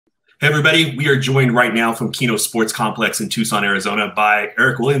Hey everybody, we are joined right now from Keno Sports Complex in Tucson, Arizona by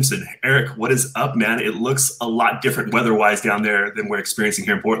Eryk Williamson. Eryk, what is up, man? It looks a lot different weather-wise down there than we're experiencing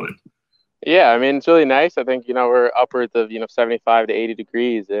here in Portland. Yeah, I mean, it's really nice. I think, we're upwards of, 75 to 80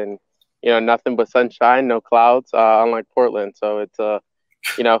 degrees and, nothing but sunshine, no clouds, unlike Portland. So it's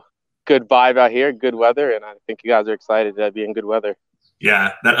you know, good vibe out here, good weather. And I think you guys are excited to be in good weather.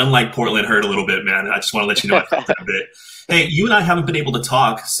 Yeah, that unlike Portland hurt a little bit, man. I just want to let you know I felt it a bit. Hey, you and I haven't been able to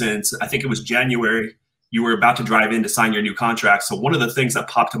talk since I think it was January. You were about to drive in to sign your new contract. So one of the things that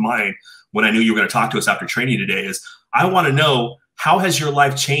popped to mind when I knew you were going to talk to us after training today is I want to know, how has your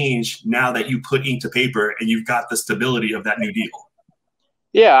life changed now that you put ink to paper and you've got the stability of that new deal?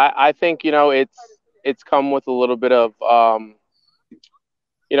 Yeah, I think, it's come with a little bit of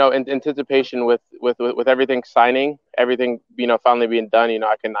anticipation with everything signing, everything, finally being done.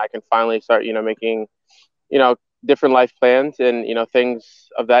 I can finally start, making, different life plans and, things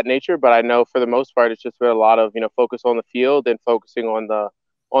of that nature. But I know for the most part, it's just been a lot of, focus on the field and focusing on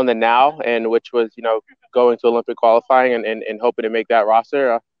the now, and which was, going to Olympic qualifying and hoping to make that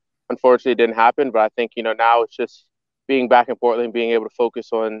roster. Unfortunately, it didn't happen, but I think, now it's just being back in Portland, being able to focus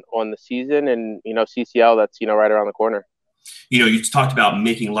on the season and, CCL that's, right around the corner. You talked about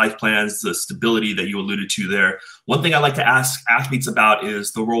making life plans, the stability that you alluded to there. One thing I like to ask athletes about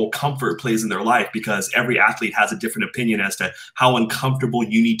is the role comfort plays in their life, because every athlete has a different opinion as to how uncomfortable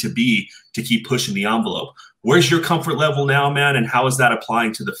you need to be to keep pushing the envelope. Where's your comfort level now, man, and how is that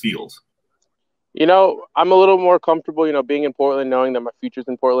applying to the field? I'm a little more comfortable, being in Portland, knowing that my future's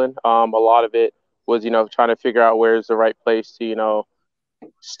in Portland. A lot of it was, trying to figure out where's the right place to,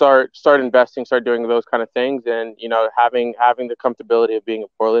 start investing, start doing those kind of things, and having the comfortability of being in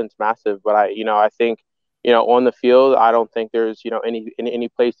Portland is massive. But I think on the field, I don't think there's any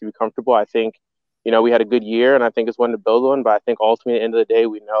place to be comfortable. I think we had a good year, and I think it's one to build on. But I think ultimately, at the end of the day,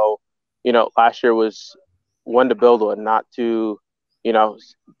 we know last year was one to build on, not to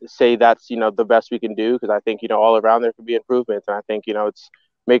say that's the best we can do, because I think all around there could be improvements, and I think it's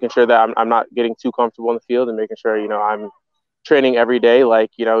making sure that I'm not getting too comfortable in the field and making sure I'm training every day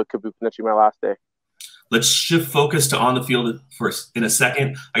like it could be potentially my last day. Let's shift focus to on the field first in a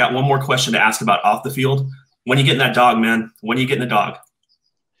second. I got one more question to ask about off the field. When are you getting that dog, man? When are you getting the dog?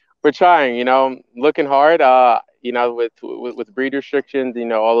 We're trying, looking hard. With breed restrictions,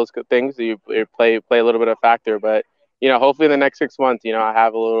 all those good things, you play a little bit of a factor. But hopefully in the next 6 months, I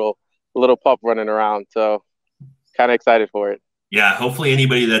have a little pup running around. So kind of excited for it. Yeah, hopefully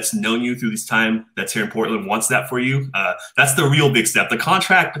anybody that's known you through this time that's here in Portland wants that for you. That's the real big step. The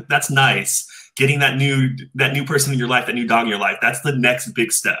contract, that's nice. Getting that new person in your life, that new dog in your life, that's the next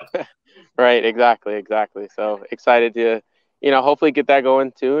big step. Right, exactly. So excited to, hopefully get that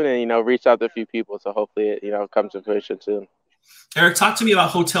going soon, and reach out to a few people. So hopefully it comes to fruition soon. Eryk, talk to me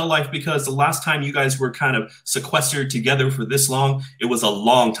about hotel life, because the last time you guys were kind of sequestered together for this long, it was a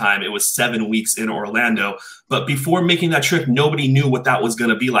long time. It was 7 weeks in Orlando. But before making that trip, nobody knew what that was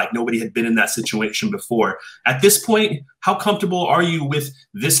going to be like. Nobody had been in that situation before. At this point, how comfortable are you with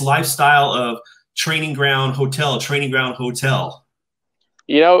this lifestyle of training ground, hotel, training ground, hotel?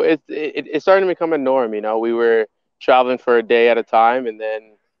 It's starting to become a norm. We were traveling for a day at a time and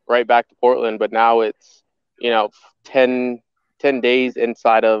then right back to Portland. But now it's, 10 days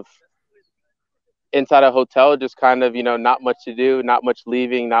inside a hotel, just kind of, not much to do, not much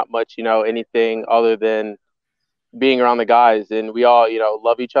leaving, not much, anything other than being around the guys. And we all,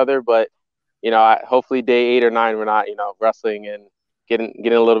 love each other, but, hopefully day 8 or 9, we're not, wrestling and getting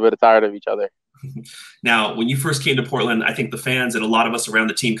a little bit tired of each other. Now, when you first came to Portland, I think the fans and a lot of us around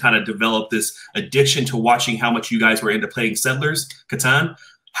the team kind of developed this addiction to watching how much you guys were into playing Settlers, Catan.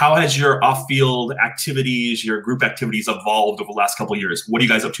 How has your off-field activities, your group activities evolved over the last couple of years? What are you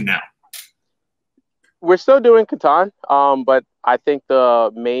guys up to now? We're still doing Catan, but I think the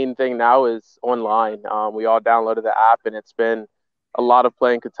main thing now is online. We all downloaded the app, and it's been a lot of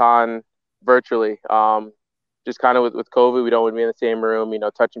playing Catan virtually. Just kind of with COVID, we don't want to be in the same room,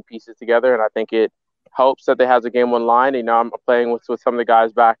 touching pieces together. And I think it helps that they have the game online. I'm playing with some of the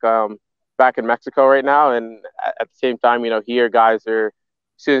guys back in Mexico right now. And at the same time, here guys are,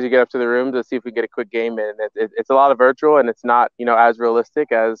 as soon as you get up to the room, to see if we get a quick game in. It's a lot of virtual, and it's not, as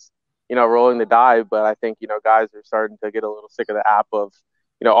realistic as, rolling the die. But I think, guys are starting to get a little sick of the app of,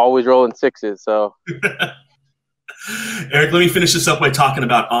 always rolling sixes. So Eryk, let me finish this up by talking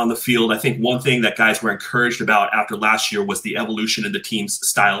about on the field. I think one thing that guys were encouraged about after last year was the evolution in the team's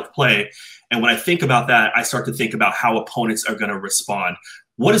style of play. And when I think about that, I start to think about how opponents are going to respond.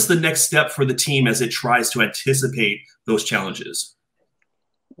 What is the next step for the team as it tries to anticipate those challenges?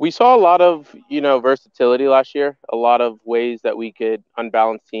 We saw a lot of, versatility last year, a lot of ways that we could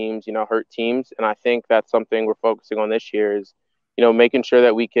unbalance teams, hurt teams. And I think that's something we're focusing on this year is, making sure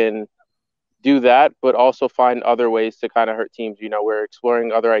that we can do that, but also find other ways to kind of hurt teams. We're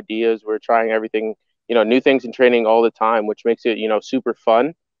exploring other ideas. We're trying everything, new things in training all the time, which makes it, super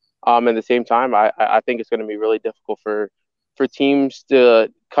fun. At the same time, I think it's going to be really difficult for teams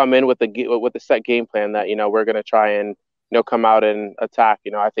to come in with a set game plan that, we're going to try and, come out and attack.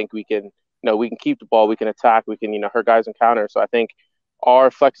 I think we can keep the ball, we can attack, we can, hurt guys and counter. So I think our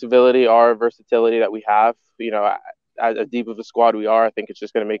flexibility, our versatility that we have, as deep of a squad we are, I think it's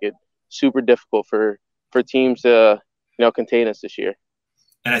just going to make it super difficult for teams to, contain us this year.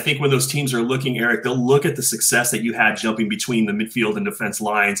 And I think when those teams are looking, Eryk, they'll look at the success that you had jumping between the midfield and defense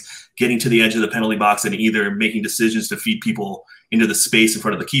lines, getting to the edge of the penalty box and either making decisions to feed people into the space in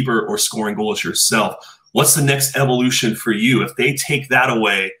front of the keeper or scoring goals yourself. What's the next evolution for you? If they take that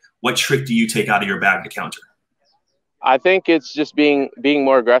away, what trick do you take out of your bag to counter? I think it's just being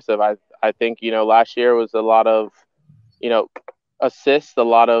more aggressive. I think, last year was a lot of, assists, a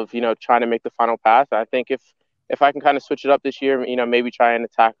lot of, trying to make the final pass. I think if I can kind of switch it up this year, maybe try and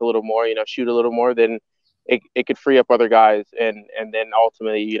attack a little more, shoot a little more, then it could free up other guys and then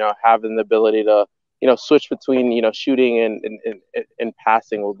ultimately, having the ability to, switch between, shooting and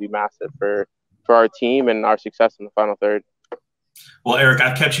passing will be massive for our team and our success in the final third. Well, Eryk,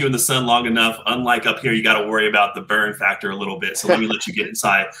 I've kept you in the sun long enough. Unlike up here, you got to worry about the burn factor a little bit. So let me let you get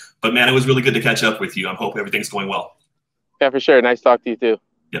inside. But man, it was really good to catch up with you. I hope everything's going well. Yeah, for sure. Nice talk to you too.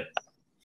 Yep.